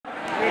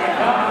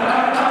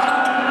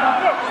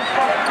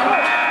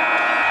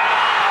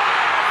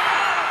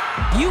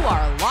You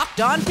are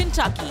Locked On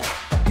Kentucky,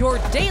 your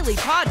daily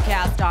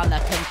podcast on the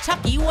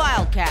Kentucky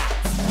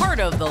Wildcats. Part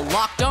of the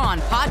Locked On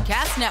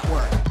Podcast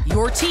Network,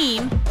 your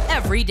team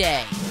every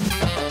day.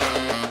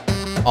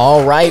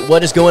 All right,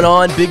 what is going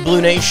on, Big Blue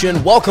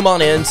Nation? Welcome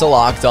on in to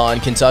Locked On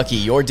Kentucky,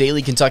 your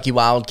daily Kentucky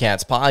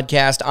Wildcats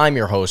podcast. I'm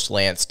your host,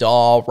 Lance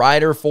Dawe,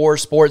 writer for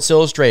Sports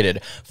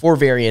Illustrated for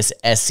various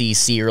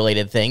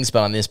SEC-related things,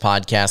 but on this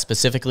podcast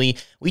specifically,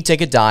 we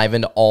take a dive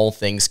into all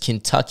things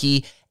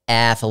Kentucky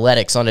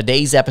athletics. On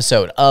today's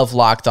episode of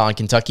Locked On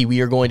Kentucky,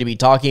 we are going to be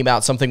talking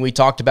about something we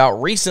talked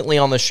about recently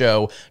on the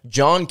show,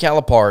 John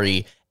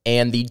Calipari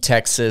and the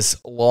Texas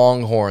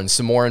Longhorns.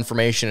 Some more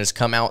information has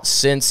come out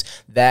since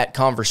that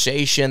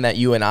conversation that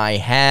you and I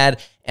had,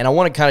 and I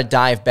want to kind of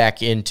dive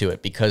back into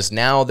it because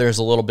now there's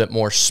a little bit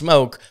more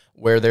smoke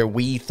where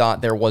we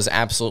thought there was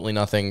absolutely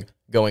nothing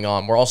going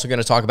on. We're also going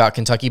to talk about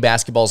Kentucky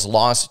basketball's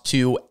loss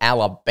to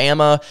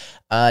Alabama.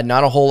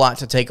 Not a whole lot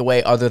to take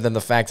away other than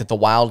the fact that the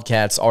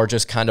Wildcats are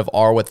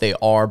what they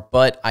are,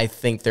 but I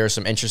think there are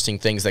some interesting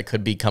things that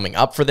could be coming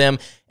up for them.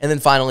 And then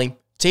finally,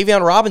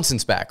 Tayvion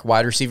Robinson's back,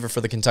 wide receiver for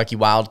the Kentucky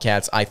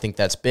Wildcats. I think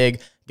that's big.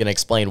 Going to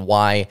explain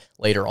why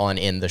later on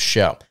in the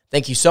show.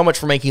 Thank you so much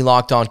for making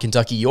Locked On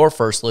Kentucky your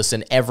first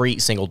listen every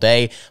single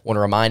day. Want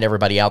to remind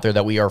everybody out there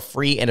that we are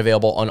free and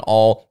available on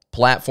all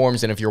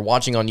platforms, and if you're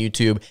watching on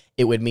YouTube,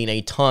 it would mean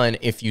a ton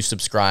if you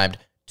subscribed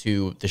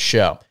to the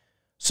show.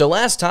 So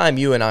last time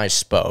you and I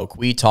spoke,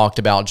 we talked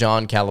about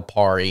John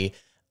Calipari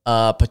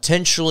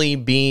potentially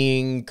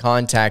being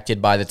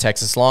contacted by the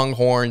Texas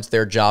Longhorns.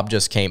 Their job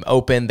just came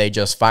open. They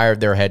just fired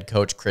their head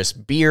coach, Chris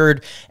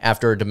Beard,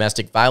 after a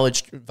domestic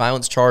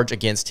violence charge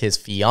against his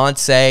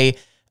fiance.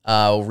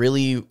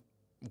 Really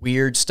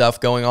weird stuff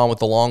going on with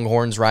the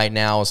Longhorns right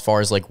now as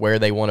far as like where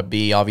they want to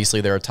be.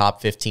 Obviously, they're a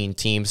top 15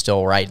 team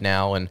still right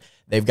now, and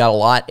they've got a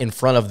lot in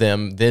front of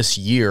them this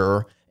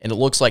year, and it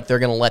looks like they're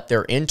going to let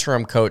their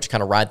interim coach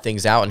kind of ride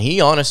things out, and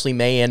he honestly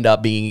may end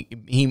up being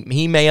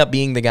he may end up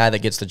being the guy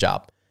that gets the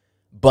job.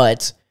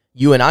 But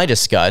you and I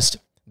discussed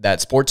that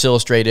Sports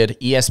Illustrated,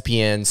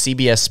 ESPN,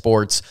 CBS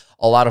Sports,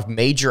 a lot of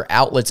major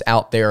outlets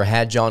out there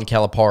had John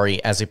Calipari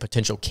as a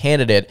potential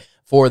candidate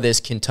for this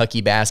Kentucky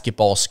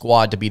basketball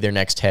squad to be their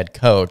next head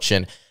coach.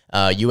 And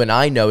you and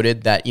I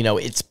noted that,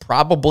 it's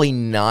probably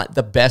not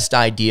the best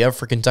idea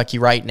for Kentucky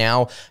right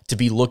now to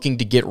be looking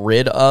to get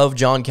rid of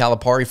John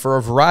Calipari for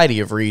a variety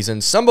of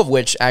reasons, some of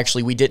which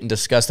actually we didn't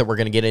discuss that we're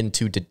going to get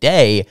into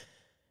today.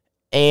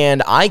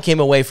 And I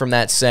came away from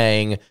that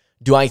saying,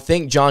 do I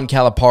think John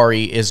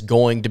Calipari is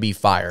going to be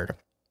fired?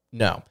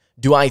 No.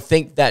 Do I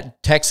think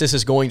that Texas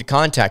is going to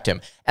contact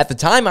him? At the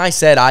time, I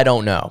said, I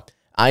don't know.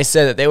 I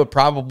said that they would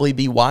probably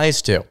be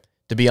wise to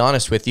be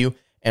honest with you.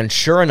 And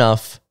sure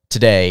enough,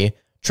 today,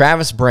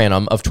 Travis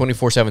Branham of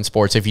 24/7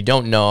 Sports, if you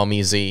don't know him,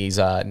 he's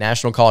a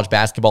national college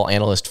basketball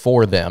analyst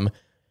for them.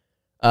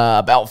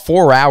 About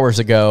 4 hours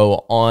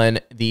ago on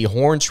the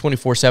Horns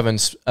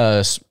 24/7,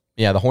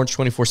 the Horns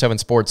 24/7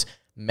 Sports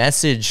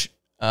message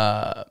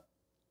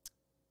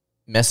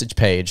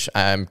page.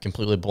 I'm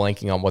completely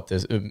blanking on what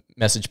this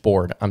message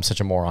board. I'm such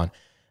a moron.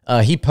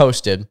 He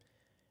posted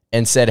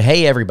and said,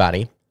 "Hey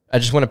everybody, I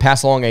just want to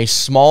pass along a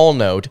small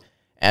note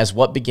as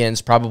what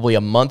begins probably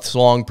a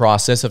months-long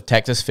process of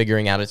Texas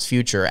figuring out its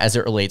future as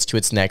it relates to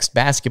its next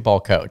basketball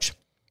coach.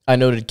 I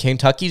noted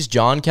Kentucky's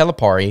John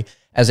Calipari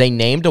as a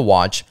name to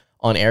watch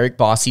on Eric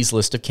Bossie's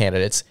list of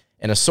candidates,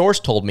 and a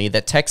source told me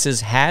that Texas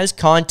has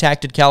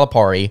contacted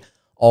Calipari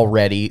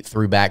already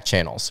through back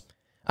channels.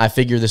 I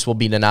figure this will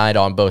be denied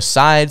on both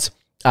sides.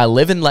 I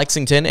live in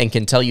Lexington and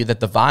can tell you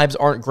that the vibes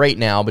aren't great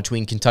now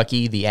between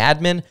Kentucky, the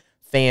admin,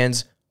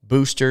 fans,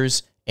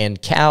 boosters,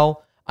 and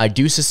Cal. I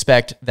do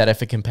suspect that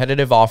if a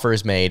competitive offer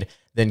is made,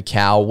 then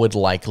Cal would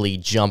likely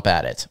jump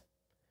at it."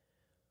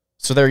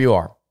 So there you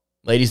are.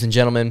 Ladies and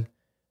gentlemen,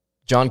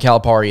 John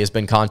Calipari has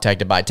been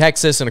contacted by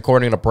Texas, and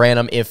according to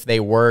Branham, if they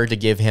were to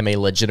give him a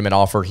legitimate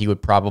offer, he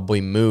would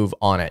probably move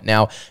on it.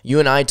 Now, you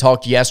and I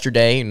talked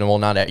yesterday, well,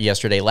 not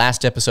yesterday,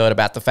 last episode,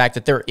 about the fact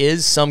that there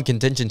is some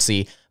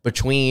contingency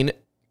between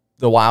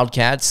the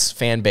Wildcats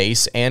fan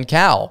base and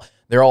Cal.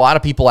 There are a lot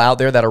of people out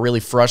there that are really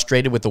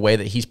frustrated with the way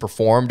that he's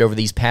performed over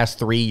these past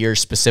 3 years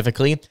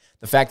specifically.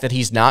 The fact that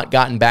he's not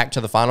gotten back to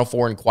the Final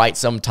Four in quite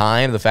some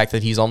time, the fact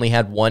that he's only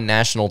had one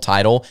national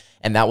title,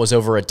 and that was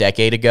over a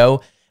decade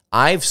ago.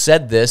 I've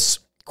said this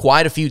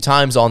quite a few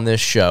times on this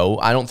show.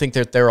 I don't think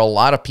that there are a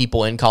lot of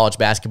people in college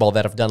basketball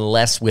that have done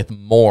less with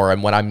more,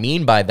 and what I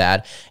mean by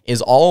that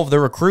is all of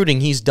the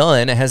recruiting he's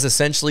done has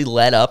essentially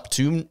led up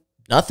to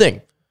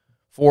nothing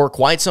for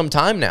quite some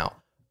time now.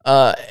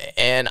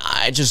 And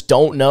I just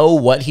don't know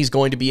what he's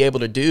going to be able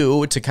to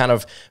do to kind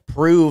of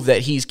prove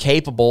that he's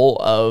capable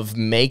of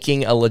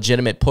making a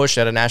legitimate push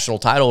at a national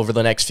title over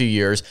the next few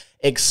years,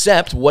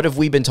 except what have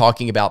we been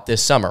talking about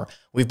this summer?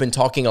 We've been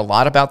talking a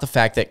lot about the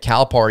fact that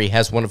Calipari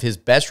has one of his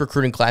best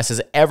recruiting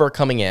classes ever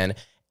coming in,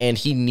 and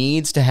he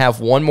needs to have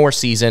one more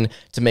season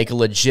to make a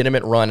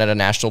legitimate run at a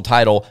national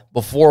title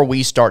before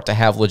we start to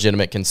have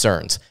legitimate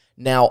concerns.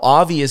 Now,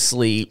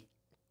 obviously,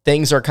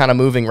 things are kind of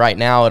moving right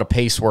now at a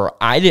pace where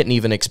I didn't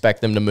even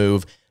expect them to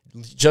move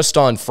just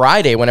on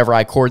Friday whenever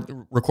I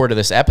recorded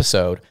this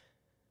episode.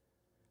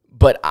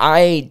 But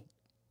I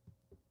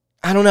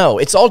don't know.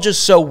 It's all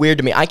just so weird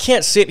to me. I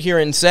can't sit here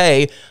and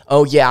say,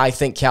 oh, yeah, I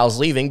think Cal's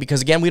leaving,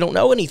 because, again, we don't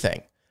know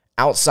anything.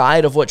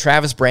 Outside of what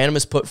Travis Branham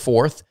has put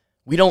forth,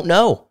 we don't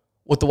know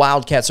what the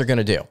Wildcats are going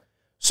to do.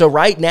 So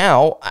right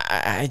now,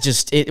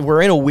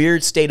 we're in a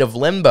weird state of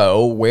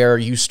limbo where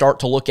you start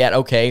to look at,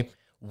 okay,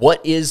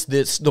 what is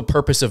the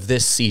purpose of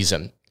this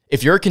season?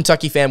 If you're a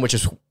Kentucky fan, which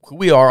is who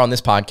we are on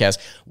this podcast,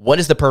 what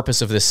is the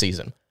purpose of this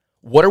season?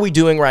 What are we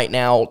doing right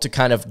now to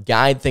kind of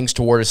guide things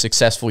toward a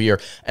successful year?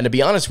 And to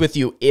be honest with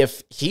you,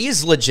 if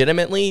he's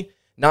legitimately,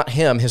 not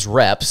him, his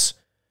reps,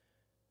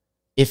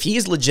 if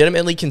he's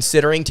legitimately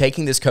considering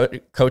taking this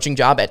coaching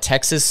job at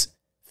Texas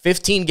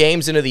 15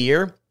 games into the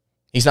year,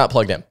 he's not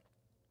plugged in.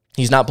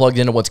 He's not plugged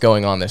into what's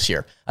going on this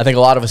year. I think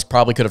a lot of us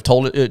probably could have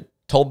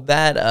told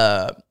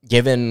that,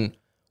 given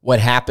what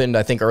happened,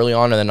 I think, early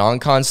on in the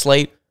non-con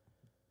slate.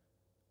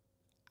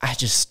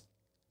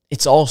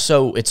 It's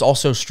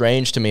also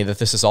strange to me that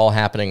this is all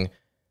happening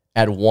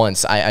at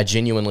once. I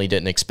genuinely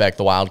didn't expect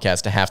the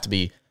Wildcats to have to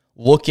be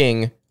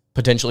looking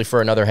potentially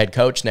for another head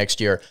coach next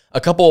year.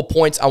 A couple of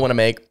points I want to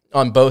make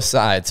on both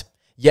sides.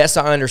 Yes,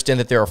 I understand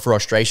that there are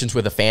frustrations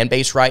with the fan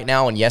base right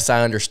now, and yes,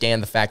 I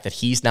understand the fact that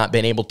he's not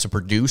been able to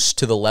produce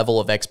to the level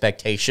of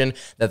expectation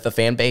that the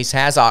fan base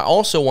has. I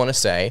also want to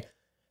say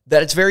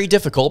that it's very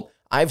difficult.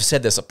 I've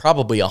said this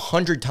probably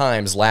 100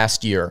 times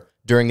last year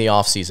during the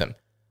offseason.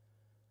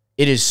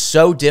 It is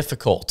so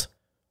difficult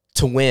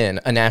to win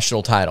a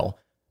national title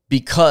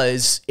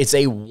because it's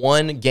a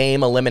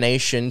one-game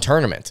elimination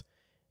tournament.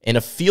 In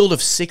a field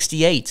of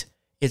 68,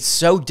 it's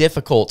so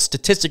difficult.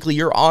 Statistically,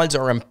 your odds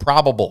are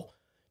improbable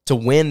to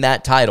win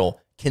that title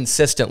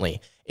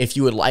consistently. If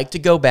you would like to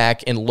go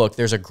back and look,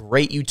 there's a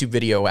great YouTube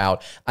video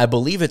out. I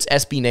believe it's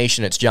SB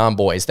Nation, it's John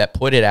Boys that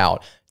put it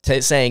out,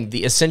 saying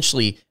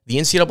essentially the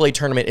NCAA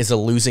tournament is a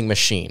losing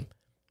machine.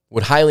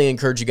 Would highly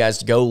encourage you guys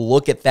to go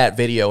look at that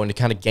video and to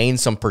kind of gain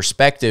some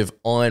perspective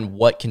on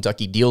what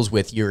Kentucky deals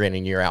with year in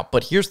and year out.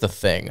 But here's the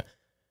thing.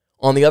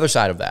 On the other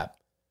side of that,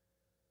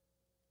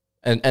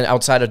 and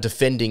outside of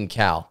defending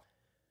Cal,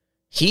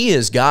 he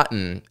has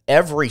gotten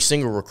every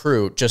single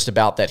recruit just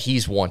about that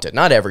he's wanted.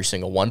 Not every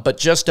single one, but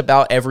just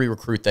about every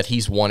recruit that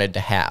he's wanted to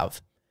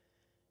have.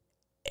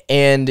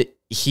 And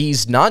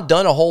he's not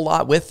done a whole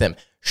lot with them.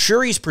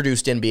 Sure, he's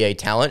produced NBA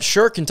talent.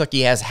 Sure,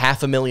 Kentucky has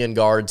 500,000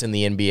 guards in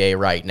the NBA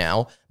right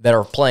now that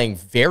are playing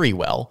very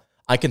well.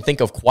 I can think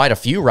of quite a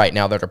few right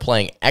now that are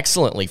playing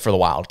excellently for the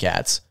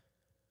Wildcats.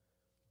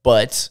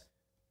 But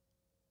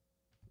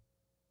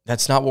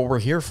that's not what we're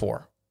here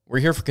for. We're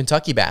here for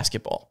Kentucky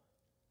basketball.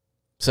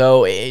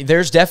 So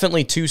there's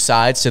definitely two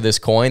sides to this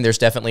coin. There's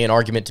definitely an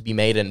argument to be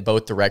made in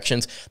both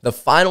directions. The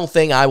final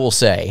thing I will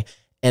say,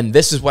 and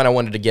this is what I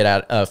wanted to get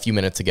at a few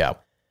minutes ago.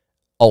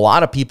 A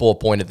lot of people have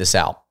pointed this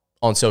out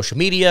on social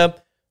media,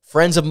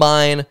 friends of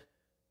mine.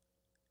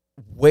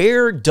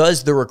 Where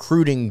does the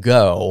recruiting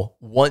go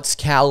once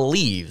Cal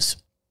leaves?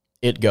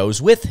 It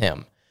goes with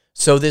him.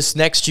 So this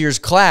next year's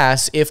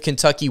class, if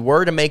Kentucky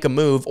were to make a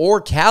move,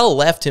 or Cal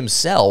left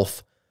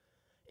himself,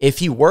 if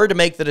he were to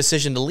make the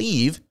decision to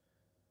leave,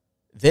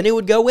 then it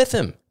would go with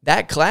him.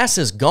 That class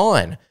is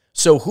gone.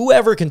 So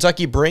whoever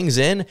Kentucky brings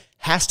in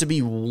has to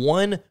be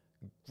one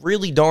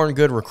really darn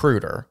good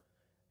recruiter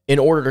in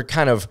order to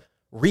kind of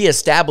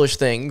reestablish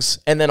things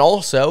and then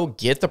also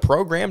get the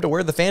program to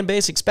where the fan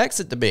base expects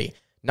it to be.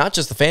 Not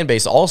just the fan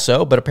base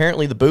also, but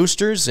apparently the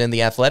boosters and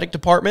the athletic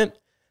department,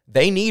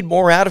 they need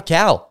more out of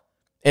Cal.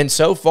 And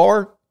so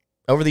far,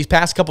 over these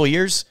past couple of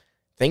years,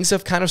 things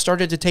have kind of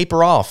started to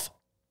taper off.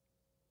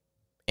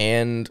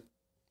 And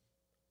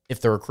if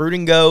the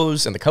recruiting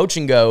goes and the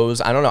coaching goes,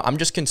 I don't know. I'm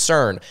just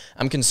concerned.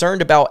 I'm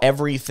concerned about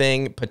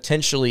everything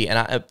potentially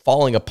and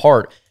falling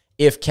apart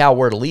if Cal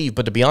were to leave.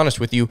 But to be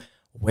honest with you,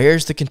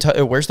 where's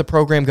the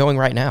program going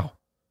right now?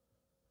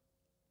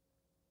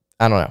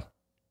 I don't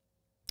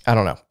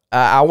know.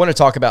 I want to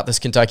talk about this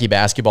Kentucky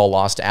basketball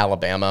loss to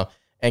Alabama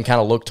and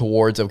kind of look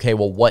towards, okay,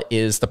 well, what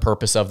is the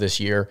purpose of this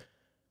year?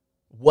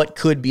 What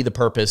could be the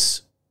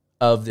purpose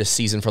of this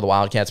season for the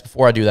Wildcats?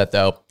 Before I do that,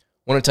 though,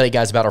 I want to tell you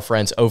guys about our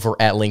friends over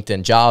at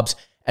LinkedIn Jobs.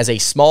 As a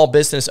small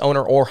business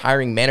owner or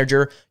hiring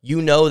manager,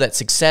 you know that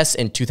success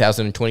in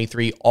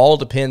 2023 all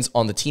depends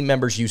on the team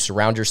members you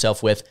surround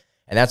yourself with,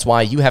 and that's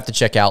why you have to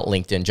check out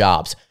LinkedIn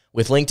Jobs.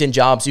 With LinkedIn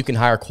Jobs, you can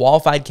hire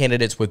qualified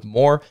candidates with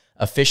more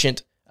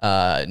efficient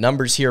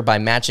numbers here by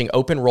matching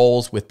open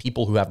roles with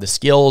people who have the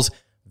skills,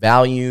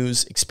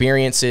 values,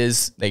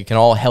 experiences. They can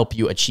all help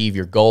you achieve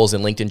your goals,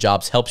 and LinkedIn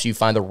Jobs helps you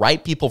find the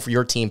right people for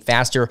your team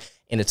faster,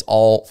 and it's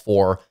all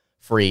for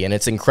free. And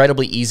it's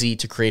incredibly easy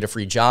to create a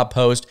free job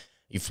post.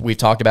 We've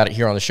talked about it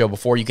here on the show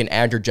before. You can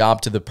add your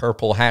job to the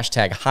purple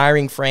hashtag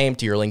hiring frame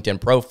to your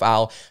LinkedIn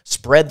profile.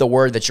 Spread the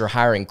word that you're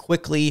hiring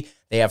quickly.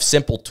 They have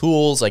simple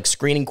tools like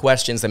screening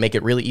questions that make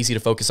it really easy to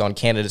focus on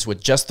candidates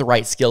with just the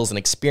right skills and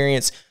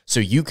experience so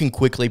you can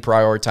quickly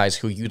prioritize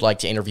who you'd like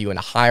to interview and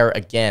hire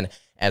again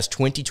as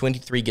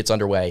 2023 gets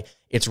underway.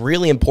 It's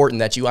really important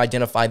that you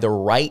identify the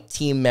right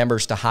team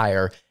members to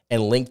hire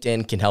and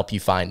LinkedIn can help you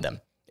find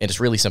them. And it's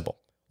really simple.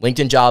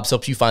 LinkedIn Jobs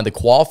helps you find the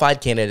qualified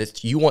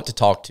candidates you want to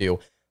talk to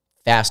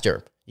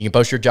faster. You can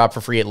post your job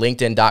for free at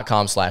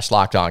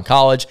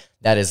linkedin.com/lockedoncollege.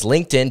 That is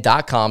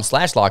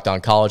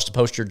linkedin.com/lockedoncollege to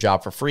post your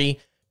job for free.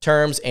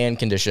 Terms and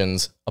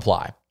conditions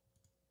apply.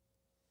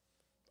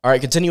 All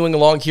right, continuing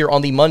along here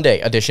on the Monday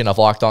edition of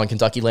Locked On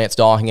Kentucky, Lance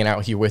Dawe hanging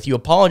out here with you.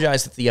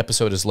 Apologize that the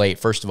episode is late,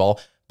 first of all.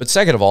 But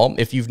second of all,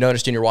 if you've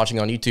noticed and you're watching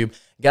on YouTube,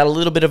 got a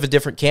little bit of a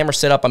different camera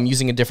setup. I'm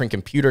using a different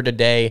computer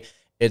today.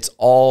 It's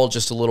all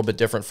just a little bit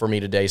different for me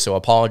today, so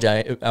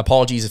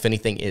apologies if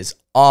anything is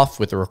off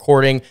with the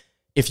recording.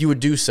 If you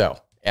would do so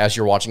as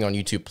you're watching on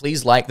YouTube,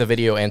 please like the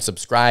video and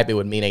subscribe. It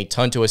would mean a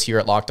ton to us here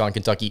at Locked On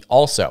Kentucky.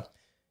 Also,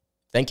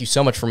 thank you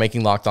so much for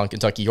making Locked On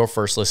Kentucky your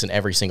first listen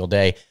every single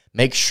day.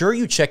 Make sure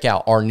you check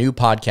out our new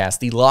podcast,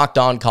 the Locked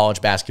On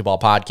College Basketball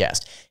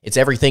Podcast. It's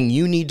everything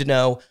you need to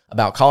know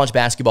about college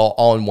basketball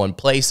all in one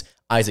place.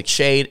 Isaac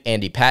Shade,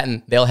 Andy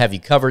Patton, they'll have you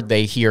covered.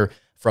 They hear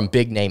from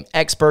big-name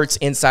experts,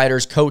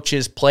 insiders,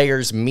 coaches,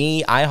 players,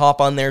 me. I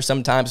hop on there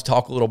sometimes,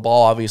 talk a little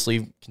ball,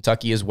 obviously,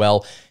 Kentucky as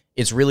well.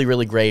 It's really,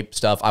 really great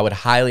stuff. I would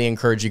highly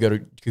encourage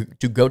you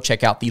to go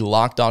check out the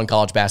Locked On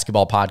College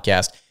Basketball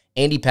Podcast.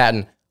 Andy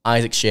Patton,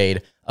 Isaac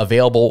Shade,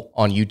 available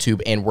on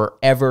YouTube and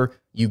wherever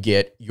you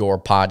get your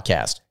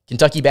podcast.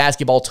 Kentucky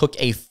basketball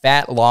took a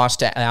fat loss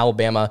to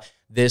Alabama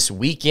this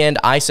weekend.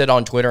 I said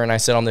on Twitter and I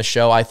said on this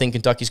show, I think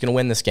Kentucky's going to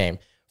win this game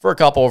for a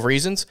couple of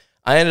reasons.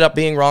 I ended up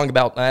being wrong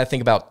about, I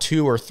think, about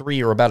 2 or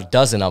 3 or about a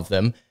dozen of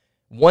them.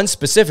 One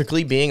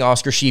specifically being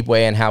Oscar Tshiebwe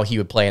and how he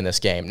would play in this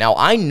game. Now,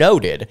 I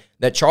noted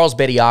that Charles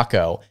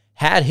Bediako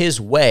had his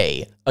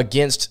way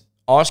against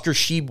Oscar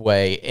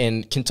Tshiebwe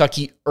in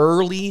Kentucky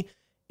early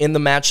in the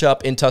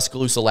matchup in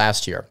Tuscaloosa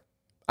last year.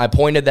 I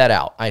pointed that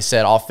out. I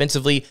said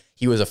offensively,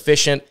 he was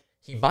efficient.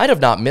 He might have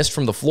not missed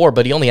from the floor,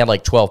 but he only had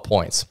like 12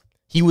 points.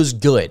 He was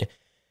good.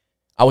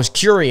 I was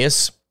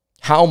curious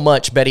how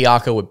much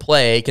Bediako would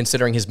play,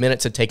 considering his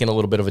minutes had taken a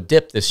little bit of a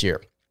dip this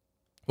year.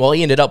 Well,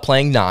 he ended up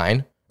playing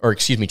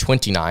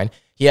 29.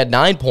 He had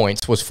 9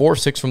 points, was 4 of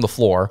 6 from the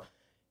floor,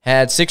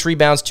 had 6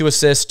 rebounds, 2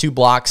 assists, 2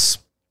 blocks,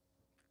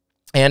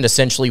 and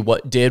essentially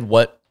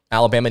what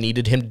Alabama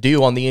needed him to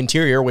do on the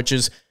interior, which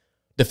is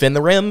defend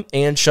the rim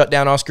and shut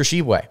down Oscar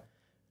Tshiebwe.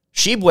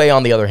 Tshiebwe,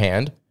 on the other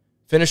hand,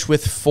 finished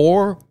with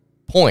 4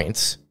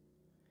 points,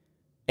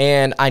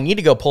 and I need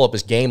to go pull up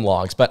his game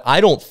logs, but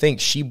I don't think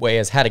Tshiebwe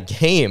has had a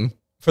game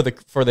for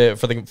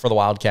the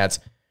Wildcats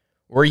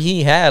where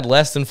he had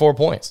less than 4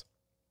 points.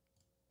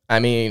 I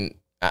mean,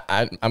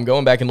 I'm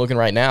going back and looking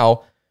right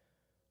now.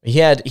 He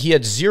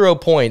had 0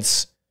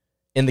 points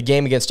in the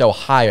game against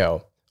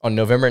Ohio on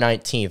November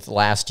 19th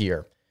last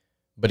year,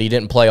 but he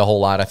didn't play a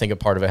whole lot. I think a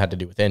part of it had to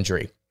do with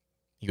injury.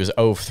 He was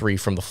 0 of 3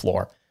 from the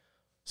floor.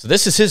 So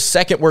this is his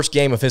second worst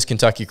game of his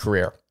Kentucky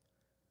career.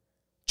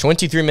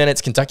 23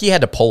 minutes. Kentucky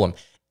had to pull him.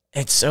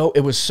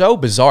 It was so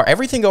bizarre.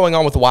 Everything going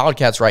on with the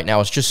Wildcats right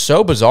now is just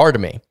so bizarre to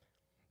me.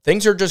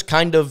 Things are just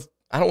kind of,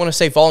 I don't want to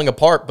say falling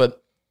apart,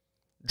 but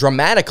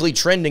dramatically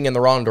trending in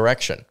the wrong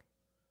direction.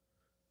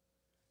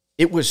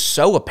 It was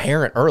so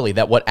apparent early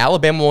that what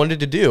Alabama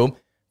wanted to do,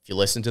 if you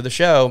listen to the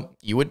show,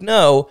 you would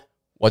know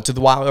what do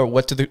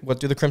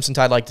the Crimson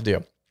Tide like to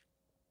do.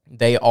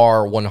 They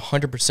are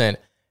 100%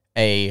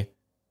 a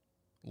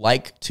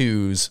like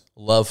twos,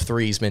 love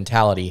threes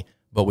mentality,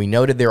 but we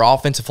noted their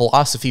offensive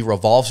philosophy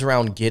revolves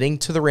around getting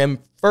to the rim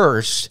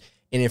first,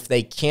 and if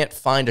they can't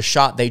find a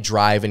shot, they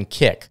drive and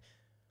kick.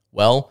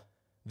 Well,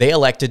 they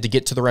elected to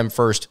get to the rim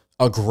first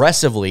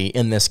aggressively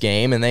in this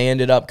game, and they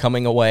ended up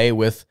coming away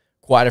with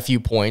quite a few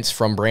points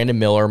from Brandon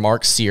Miller,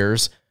 Mark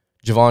Sears,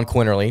 Javon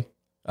Quinterly.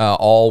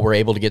 All were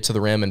able to get to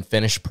the rim and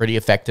finish pretty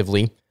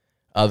effectively.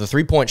 The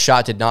three-point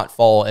shot did not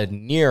fall at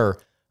near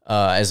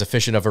as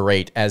efficient of a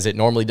rate as it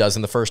normally does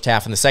in the first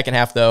half. In the second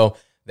half, though,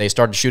 they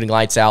started shooting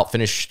lights out,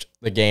 finished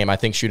the game, I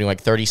think, shooting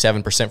like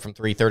 37% from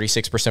 3,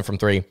 36% from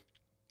 3.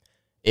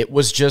 It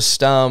was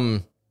just,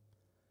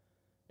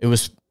 it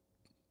was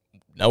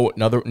no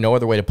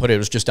other way to put it. It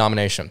was just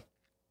domination.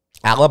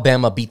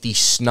 Alabama beat the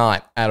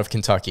snot out of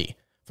Kentucky.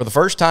 For the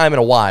first time in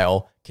a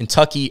while,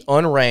 Kentucky,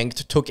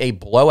 unranked, took a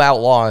blowout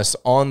loss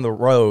on the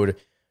road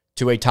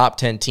to a top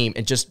 10 team.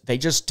 They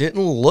just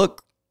didn't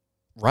look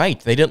right.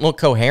 They didn't look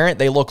coherent.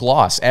 They looked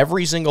lost.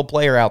 Every single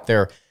player out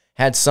there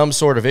had some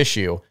sort of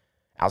issue.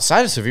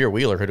 Outside of Severe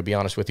Wheeler, who, to be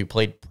honest with you,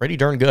 played pretty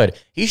darn good.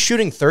 He's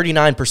shooting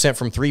 39%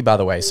 from 3, by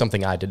the way,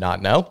 something I did not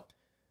know.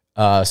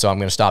 So I'm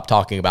going to stop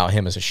talking about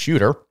him as a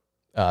shooter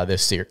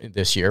this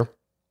year.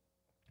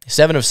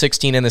 7 of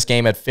 16 in this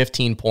game, had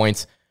 15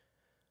 points.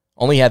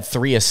 Only had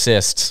 3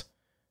 assists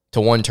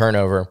to 1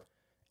 turnover.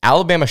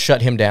 Alabama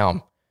shut him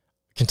down.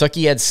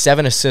 Kentucky had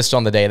 7 assists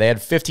on the day. They had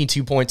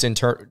 52 points in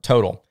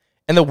total.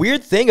 And the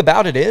weird thing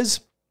about it is,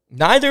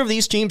 neither of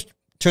these teams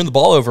turned the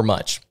ball over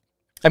much.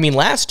 I mean,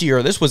 last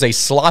year, this was a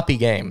sloppy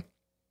game.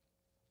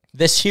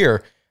 This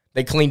year,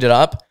 they cleaned it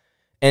up,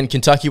 and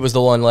Kentucky was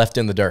the one left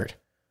in the dirt.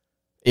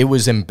 It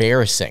was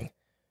embarrassing.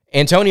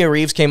 Antonio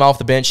Reeves came off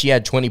the bench. He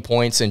had 20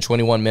 points in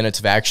 21 minutes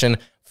of action,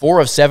 4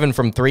 of 7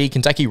 from 3.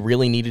 Kentucky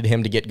really needed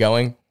him to get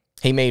going.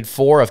 He made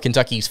 4 of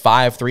Kentucky's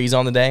 5 threes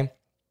on the day.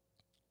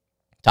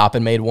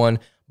 Toppin made 1,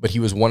 but he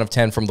was 1 of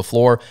 10 from the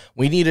floor.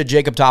 We needed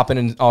Jacob Toppin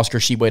and Oscar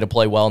Tshiebwe to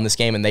play well in this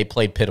game, and they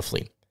played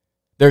pitifully.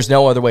 There's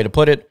no other way to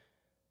put it.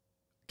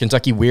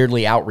 Kentucky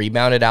weirdly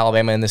out-rebounded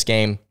Alabama in this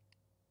game.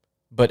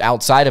 But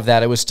outside of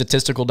that, it was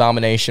statistical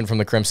domination from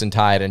the Crimson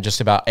Tide in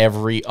just about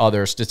every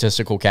other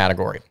statistical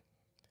category.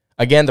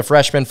 Again, the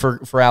freshman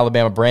for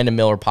Alabama, Brandon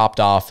Miller, popped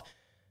off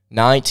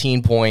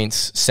 19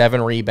 points,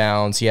 7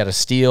 rebounds. He had a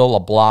steal, a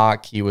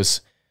block. He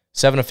was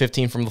 7 of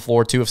 15 from the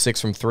floor, 2 of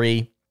 6 from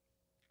 3.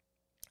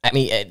 I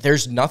mean,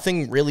 there's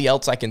nothing really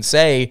else I can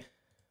say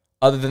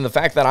other than the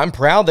fact that I'm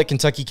proud that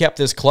Kentucky kept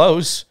this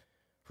close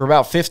for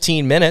about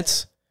 15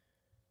 minutes.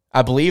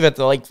 I believe at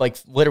the like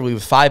literally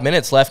with 5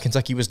 minutes left,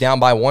 Kentucky was down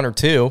by 1 or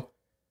 2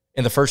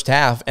 in the first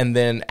half, and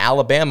then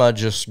Alabama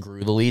just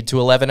grew the lead to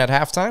 11 at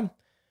halftime.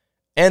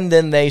 And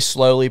then they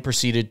slowly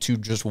proceeded to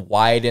just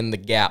widen the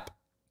gap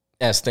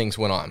as things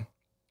went on.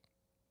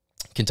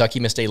 Kentucky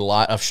missed a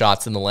lot of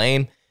shots in the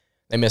lane.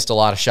 They missed a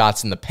lot of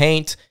shots in the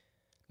paint.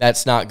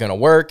 That's not going to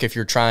work if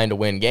you're trying to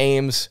win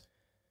games.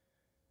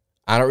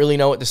 I don't really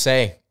know what to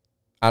say.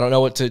 I don't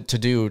know what to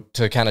do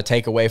to kind of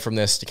take away from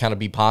this, to kind of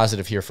be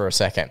positive here for a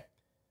second.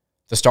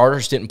 The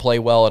starters didn't play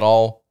well at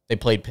all. They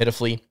played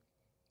pitifully.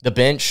 The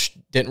bench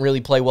didn't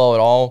really play well at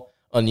all.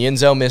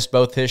 Onyenso missed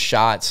both his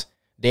shots.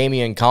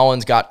 Damian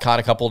Collins got caught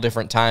a couple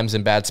different times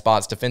in bad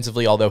spots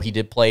defensively, although he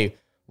did play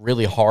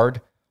really hard.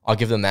 I'll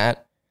give them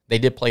that. They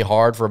did play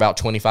hard for about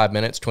 25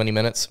 minutes, 20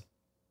 minutes.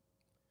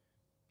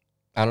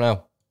 I don't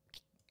know.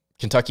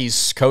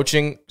 Kentucky's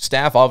coaching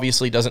staff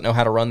obviously doesn't know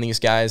how to run these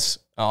guys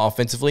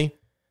offensively.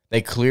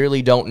 They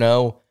clearly don't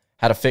know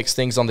how to fix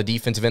things on the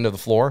defensive end of the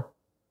floor.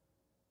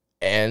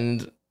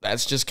 And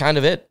that's just kind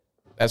of it.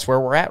 That's where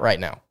we're at right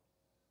now.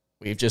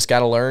 We've just got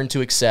to learn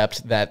to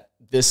accept that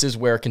this is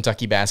where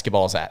Kentucky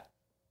basketball is at.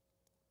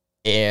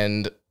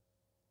 And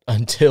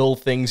until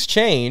things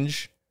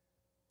change,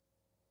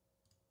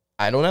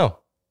 I don't know.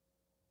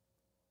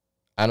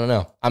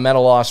 I'm at a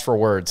loss for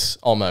words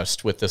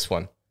almost with this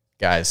one,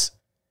 guys.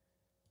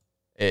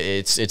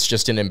 It's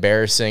just an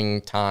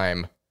embarrassing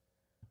time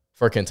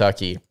for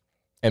Kentucky.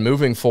 And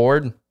moving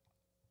forward,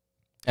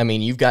 I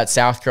mean, you've got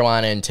South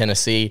Carolina and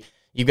Tennessee.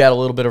 You've got a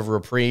little bit of a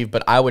reprieve,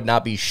 but I would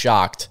not be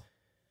shocked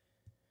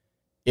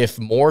if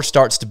more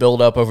starts to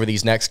build up over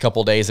these next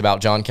couple days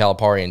about John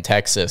Calipari in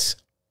Texas.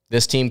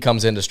 This team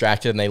comes in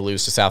distracted and they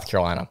lose to South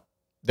Carolina.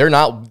 They're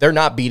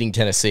not beating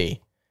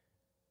Tennessee.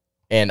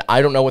 And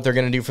I don't know what they're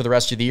going to do for the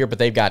rest of the year, but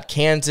they've got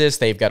Kansas,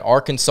 they've got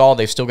Arkansas,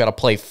 they've still got to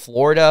play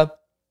Florida.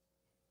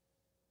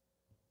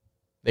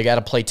 They got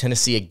to play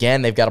Tennessee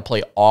again. They've got to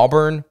play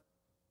Auburn.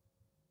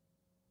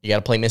 You got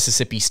to play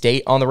Mississippi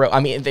State on the road. I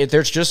mean,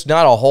 there's just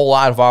not a whole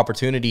lot of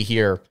opportunity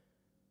here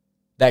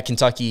that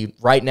Kentucky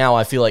right now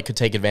I feel like could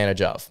take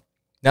advantage of.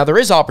 Now, there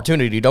is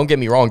opportunity. Don't get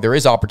me wrong. There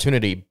is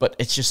opportunity, but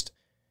it's just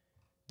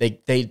they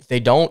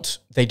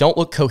don't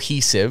look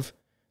cohesive.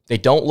 They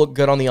don't look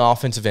good on the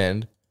offensive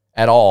end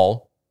at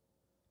all.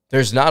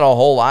 There's not a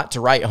whole lot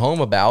to write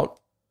home about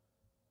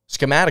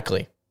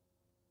schematically.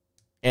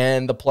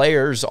 And the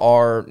players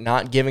are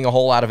not giving a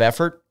whole lot of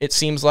effort, it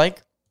seems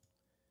like.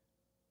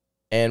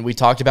 And we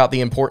talked about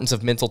the importance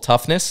of mental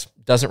toughness.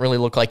 Doesn't really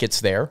look like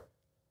it's there.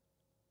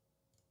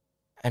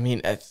 I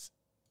mean, I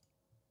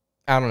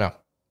don't know.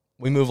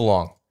 We move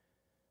along.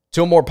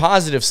 To a more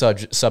positive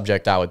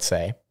subject, I would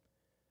say,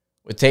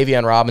 with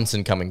Tayvion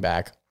Robinson coming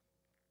back,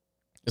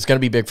 it's going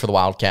to be big for the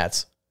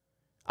Wildcats,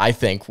 I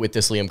think, with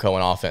this Liam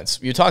Coen offense.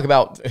 You talk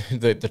about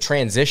the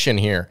transition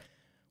here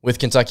with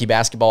Kentucky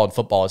basketball and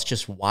football. It's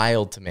just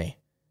wild to me.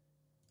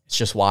 It's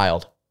just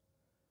wild.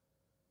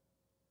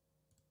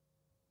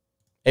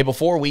 Hey,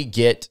 before we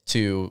get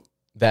to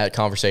that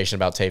conversation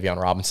about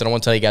Tayvion Robinson, I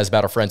want to tell you guys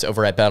about our friends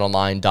over at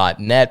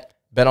betonline.net.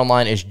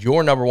 BetOnline is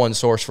your #1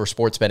 source for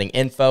sports betting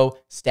info,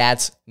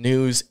 stats,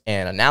 news,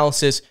 and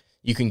analysis.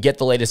 You can get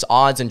the latest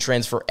odds and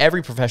trends for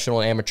every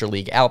professional and amateur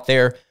league out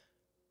there,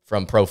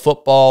 from pro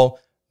football,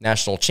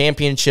 national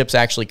championships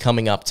actually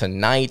coming up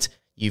tonight.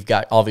 You've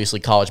got, obviously,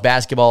 college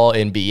basketball,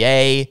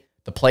 NBA.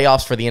 The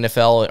playoffs for the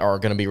NFL are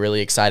going to be really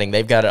exciting.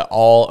 They've got it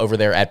all over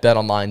there at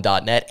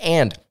betonline.net.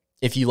 And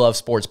if you love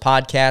sports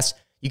podcasts,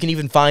 you can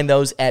even find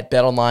those at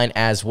BetOnline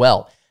as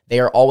well. They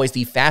are always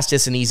the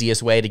fastest and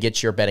easiest way to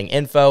get your betting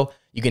info.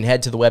 You can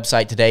head to the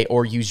website today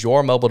or use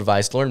your mobile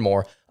device to learn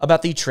more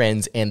about the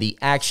trends and the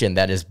action.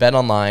 That is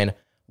BetOnline,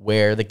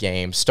 where the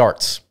game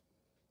starts.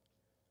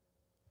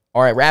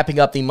 All right, wrapping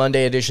up the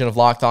Monday edition of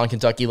Locked On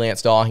Kentucky,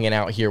 Lance Dawe hanging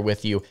out here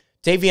with you.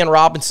 Tayvion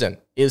Robinson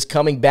is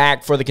coming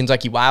back for the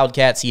Kentucky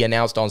Wildcats. He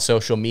announced on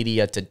social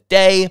media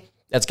today.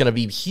 That's going to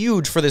be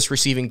huge for this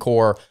receiving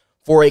core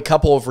for a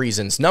couple of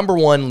reasons. Number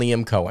one,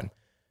 Liam Coen.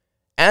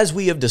 As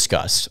we have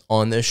discussed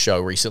on this show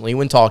recently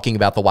when talking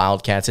about the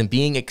Wildcats and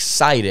being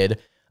excited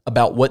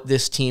about what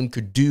this team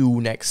could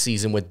do next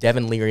season with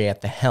Devin Leary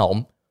at the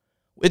helm,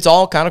 it's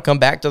all kind of come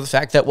back to the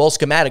fact that, well,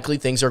 schematically,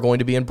 things are going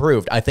to be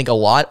improved. I think a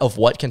lot of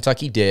what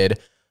Kentucky did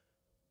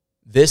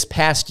this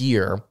past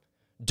year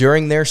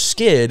during their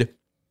skid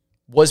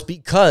was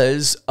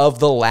because of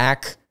the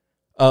lack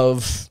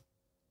of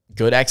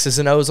good X's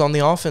and O's on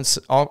the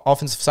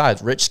offensive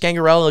side. Rich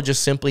Scangarello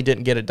just simply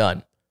didn't get it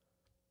done.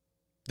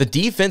 The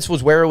defense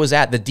was where it was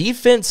at. The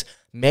defense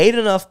made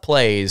enough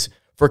plays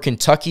for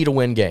Kentucky to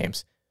win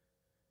games.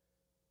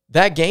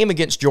 That game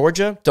against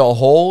Georgia, to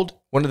hold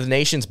one of the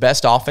nation's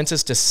best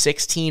offenses to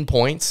 16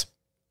 points,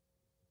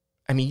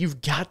 I mean,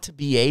 you've got to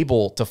be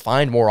able to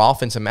find more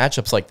offensive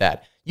matchups like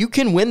that. You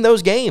can win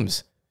those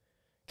games.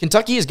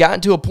 Kentucky has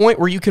gotten to a point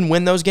where you can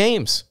win those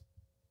games.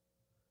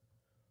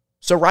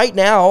 So right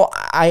now,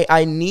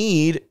 I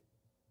need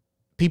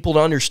people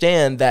to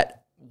understand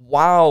that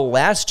while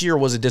last year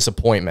was a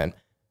disappointment,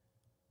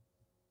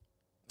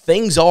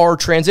 things are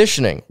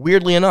transitioning,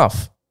 weirdly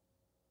enough.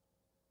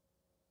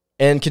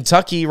 And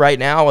Kentucky right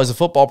now as a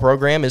football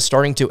program is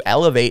starting to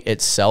elevate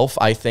itself,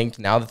 I think,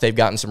 now that they've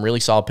gotten some really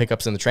solid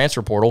pickups in the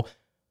transfer portal.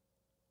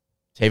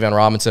 Tayvion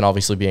Robinson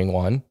obviously being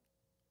one.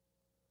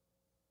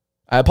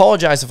 I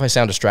apologize if I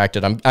sound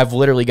distracted. I've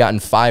literally gotten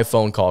 5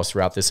 phone calls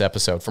throughout this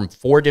episode from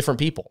 4 different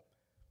people.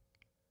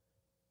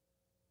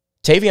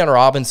 Tayvion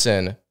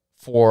Robinson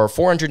for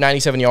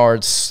 497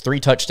 yards, 3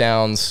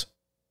 touchdowns,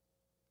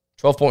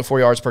 12.4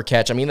 yards per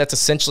catch. I mean, that's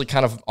essentially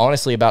kind of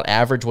honestly about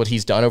average what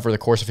he's done over the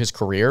course of his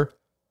career,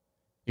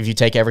 if you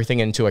take everything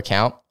into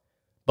account.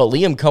 But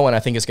Liam Coen, I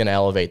think, is going to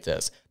elevate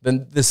this.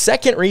 Then the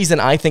second reason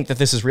I think that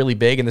this is really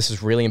big and this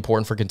is really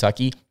important for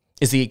Kentucky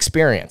is the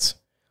experience.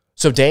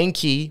 So Dane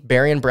Key,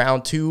 Berrien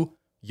Brown, 2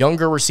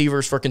 younger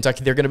receivers for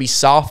Kentucky. They're going to be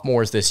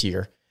sophomores this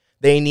year.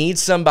 They need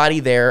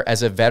somebody there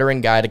as a veteran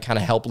guy to kind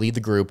of help lead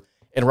the group,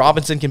 and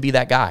Robinson can be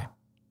that guy.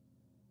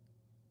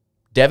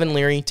 Devin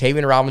Leary,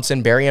 Tayvion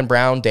Robinson, Berrien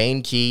Brown,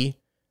 Dane Key.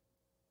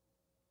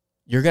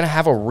 You're going to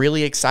have a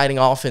really exciting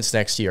offense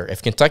next year.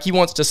 If Kentucky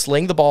wants to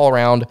sling the ball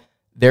around,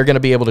 they're going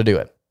to be able to do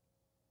it.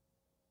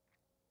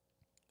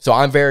 So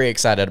I'm very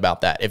excited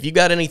about that. If you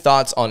got any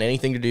thoughts on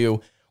anything to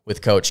do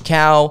with Coach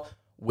Cal,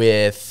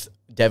 with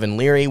Devin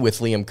Leary, with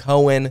Liam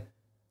Coen,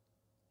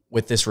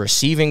 with this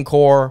receiving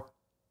core,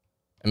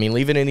 I mean,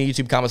 leave it in the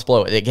YouTube comments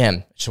below.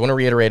 Again, just want to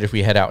reiterate as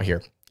we head out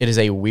here. It is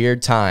a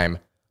weird time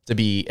to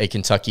be a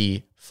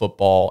Kentucky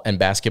football and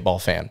basketball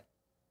fan.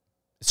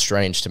 It's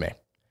strange to me.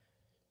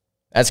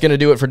 That's going to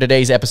do it for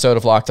today's episode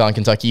of Locked On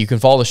Kentucky. You can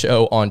follow the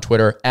show on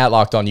Twitter at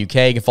Locked On UK.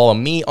 You can follow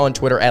me on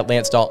Twitter at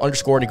LanceDawe_.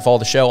 And you can follow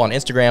the show on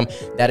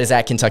Instagram. That is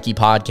at Kentucky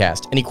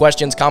Podcast. Any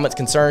questions, comments,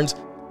 concerns,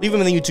 leave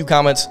them in the YouTube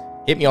comments.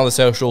 Hit me on the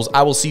socials.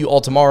 I will see you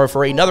all tomorrow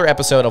for another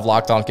episode of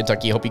Locked On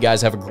Kentucky. Hope you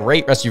guys have a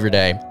great rest of your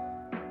day,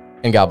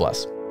 and God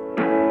bless.